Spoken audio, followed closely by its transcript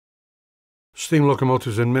Steam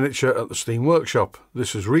locomotives in miniature at the Steam Workshop.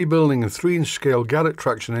 This is rebuilding a 3-inch scale Garrett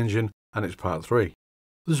traction engine, and it's part 3.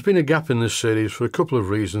 There's been a gap in this series for a couple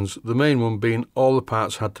of reasons, the main one being all the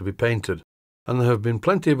parts had to be painted, and there have been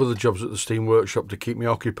plenty of other jobs at the Steam Workshop to keep me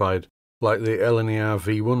occupied, like the LNER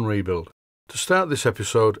V1 rebuild. To start this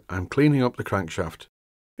episode, I'm cleaning up the crankshaft.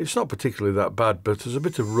 It's not particularly that bad, but there's a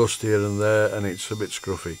bit of rust here and there, and it's a bit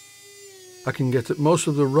scruffy. I can get at most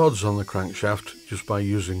of the rods on the crankshaft just by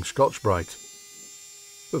using Scotch-Brite.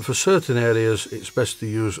 But for certain areas, it's best to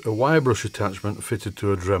use a wire brush attachment fitted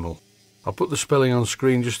to a Dremel. I'll put the spelling on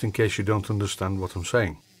screen just in case you don't understand what I'm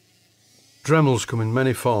saying. Dremels come in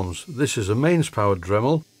many forms. This is a mains-powered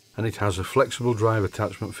Dremel, and it has a flexible drive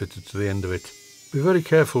attachment fitted to the end of it. Be very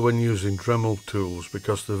careful when using Dremel tools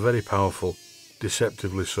because they're very powerful,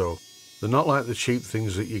 deceptively so. They're not like the cheap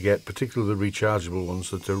things that you get, particularly the rechargeable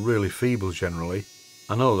ones that are really feeble generally.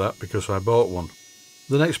 I know that because I bought one.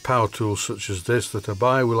 The next power tools such as this that I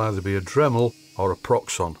buy will either be a Dremel or a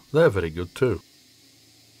Proxon. They're very good too.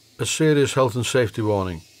 A serious health and safety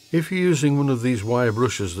warning. If you're using one of these wire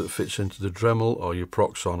brushes that fits into the Dremel or your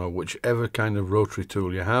Proxon or whichever kind of rotary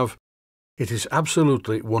tool you have, it is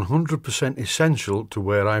absolutely 100% essential to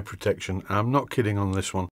wear eye protection. I'm not kidding on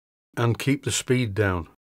this one. And keep the speed down.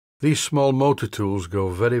 These small motor tools go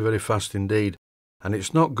very, very fast indeed, and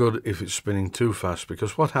it's not good if it's spinning too fast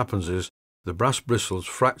because what happens is the brass bristles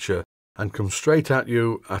fracture and come straight at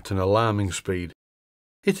you at an alarming speed.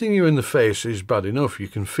 Hitting you in the face is bad enough, you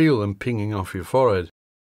can feel them pinging off your forehead.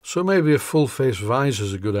 So maybe a full face visor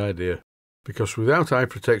is a good idea, because without eye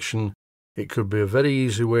protection it could be a very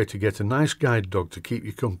easy way to get a nice guide dog to keep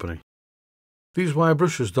you company. These wire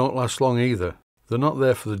brushes don't last long either. They're not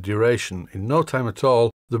there for the duration. In no time at all,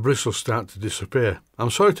 the bristles start to disappear. I'm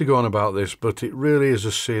sorry to go on about this, but it really is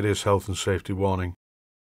a serious health and safety warning.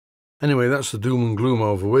 Anyway, that's the doom and gloom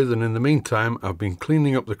over with, and in the meantime, I've been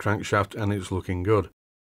cleaning up the crankshaft and it's looking good.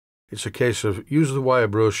 It's a case of use the wire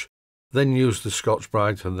brush, then use the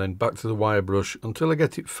Scotch-Brite, and then back to the wire brush until I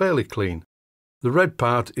get it fairly clean. The red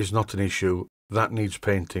part is not an issue, that needs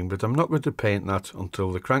painting, but I'm not going to paint that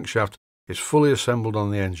until the crankshaft is fully assembled on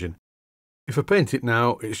the engine. If I paint it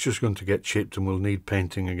now, it's just going to get chipped and will need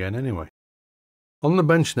painting again anyway. On the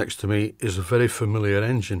bench next to me is a very familiar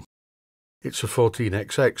engine. It's a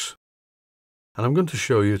 14XX. And I'm going to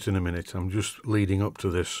show you it in a minute, I'm just leading up to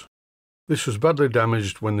this. This was badly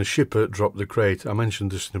damaged when the shipper dropped the crate, I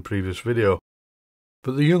mentioned this in a previous video.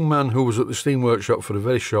 But the young man who was at the Steam Workshop for a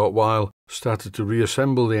very short while started to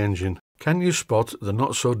reassemble the engine. Can you spot the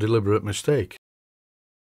not so deliberate mistake?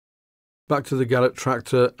 Back to the Garrett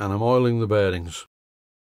tractor, and I'm oiling the bearings.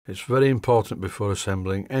 It's very important before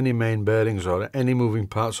assembling any main bearings or any moving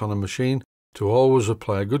parts on a machine to always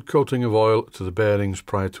apply a good coating of oil to the bearings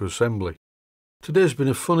prior to assembly. Today's been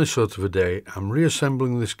a funny sort of a day. I'm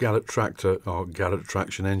reassembling this Garrett tractor or Garrett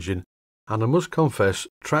traction engine, and I must confess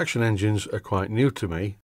traction engines are quite new to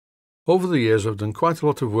me. Over the years I've done quite a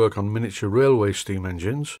lot of work on miniature railway steam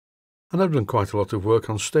engines, and I've done quite a lot of work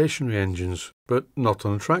on stationary engines, but not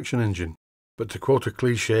on a traction engine. But to quote a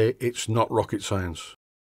cliche, it's not rocket science.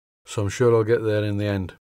 So I'm sure I'll get there in the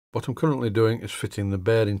end. What I'm currently doing is fitting the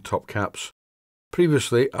bearing top caps.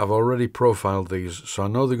 Previously I've already profiled these, so I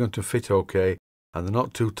know they're going to fit okay, and they're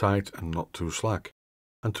not too tight and not too slack.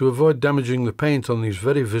 And to avoid damaging the paint on these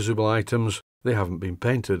very visible items, they haven't been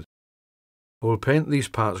painted. I will paint these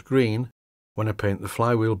parts green when I paint the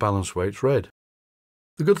flywheel balance weights red.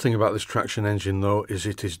 The good thing about this traction engine though is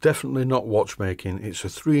it is definitely not watchmaking. It's a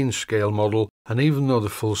 3-inch scale model, and even though the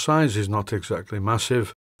full size is not exactly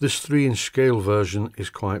massive, this 3-inch scale version is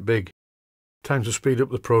quite big. Time to speed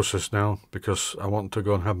up the process now because I want to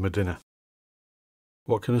go and have my dinner.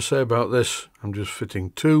 What can I say about this? I'm just fitting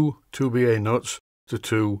two 2BA nuts to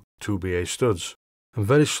two 2BA studs, and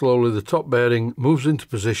very slowly the top bearing moves into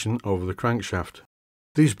position over the crankshaft.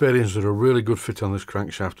 These bearings are a really good fit on this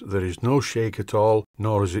crankshaft. There is no shake at all,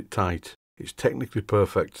 nor is it tight. It's technically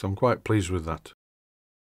perfect. I'm quite pleased with that.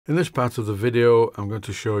 In this part of the video, I'm going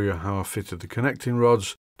to show you how I fitted the connecting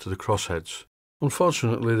rods to the crossheads.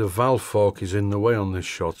 Unfortunately, the valve fork is in the way on this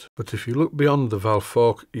shot, but if you look beyond the valve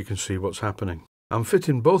fork, you can see what's happening. I'm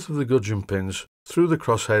fitting both of the gudgeon pins through the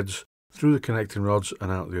crossheads, through the connecting rods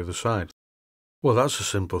and out the other side. Well, that's a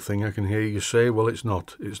simple thing, I can hear you say. Well, it's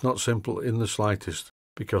not. It's not simple in the slightest,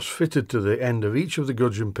 because fitted to the end of each of the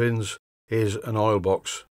gudgeon pins is an oil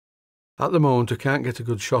box. At the moment I can't get a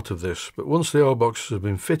good shot of this, but once the oil boxes have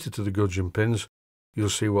been fitted to the gudgeon pins, you'll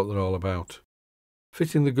see what they're all about.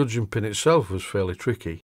 Fitting the gudgeon pin itself was fairly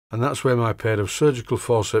tricky, and that's where my pair of surgical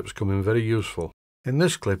forceps come in very useful. In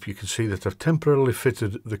this clip you can see that I've temporarily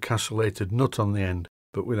fitted the castellated nut on the end,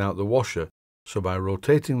 but without the washer, so by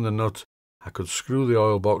rotating the nut I could screw the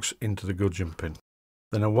oil box into the gudgeon pin.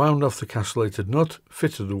 Then I wound off the castellated nut,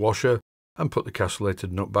 fitted the washer and put the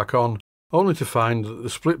castellated nut back on, only to find that the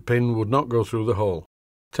split pin would not go through the hole.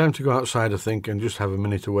 Time to go outside, I think, and just have a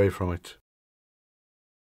minute away from it.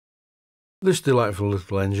 This delightful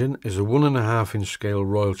little engine is a 1.5 inch scale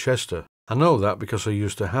Royal Chester. I know that because I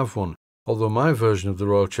used to have one, although my version of the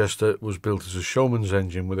Royal Chester was built as a showman's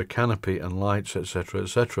engine with a canopy and lights, etc.,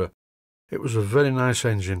 etc. It was a very nice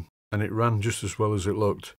engine, and it ran just as well as it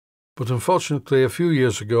looked. But unfortunately, a few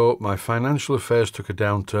years ago, my financial affairs took a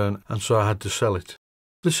downturn, and so I had to sell it.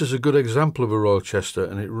 This is a good example of a Royal Chester,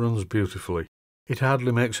 and it runs beautifully. It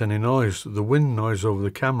hardly makes any noise. The wind noise over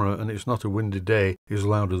the camera, and it's not a windy day, is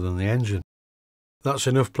louder than the engine. That's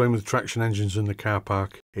enough playing with traction engines in the car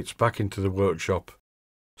park. It's back into the workshop.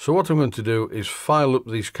 So what I'm going to do is file up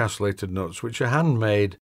these castellated nuts, which are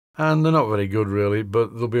handmade, and they're not very good really,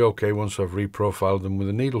 but they'll be okay once I've reprofiled them with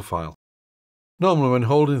a needle file. Normally when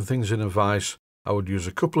holding things in a vise, I would use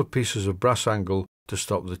a couple of pieces of brass angle to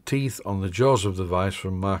stop the teeth on the jaws of the vise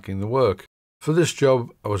from marking the work. For this job,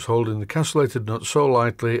 I was holding the castellated nut so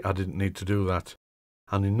lightly I didn't need to do that.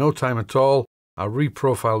 And in no time at all, I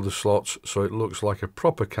reprofiled the slots so it looks like a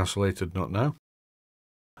proper castellated nut now.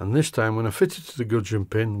 And this time when I fit it to the gudgeon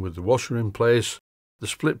pin with the washer in place, the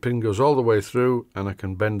split pin goes all the way through and I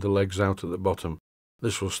can bend the legs out at the bottom.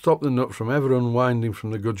 This will stop the nut from ever unwinding from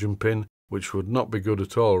the gudgeon pin, which would not be good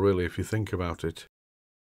at all really if you think about it.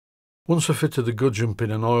 Once I fitted the gudgeon pin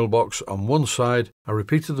and oil box on one side, I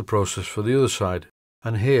repeated the process for the other side.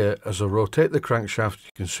 And here, as I rotate the crankshaft,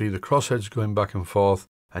 you can see the crossheads going back and forth,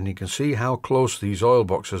 and you can see how close these oil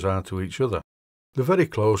boxes are to each other. They're very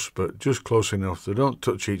close, but just close enough. They don't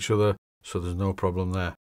touch each other, so there's no problem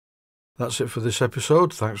there. That's it for this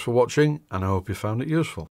episode. Thanks for watching, and I hope you found it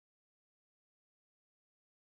useful.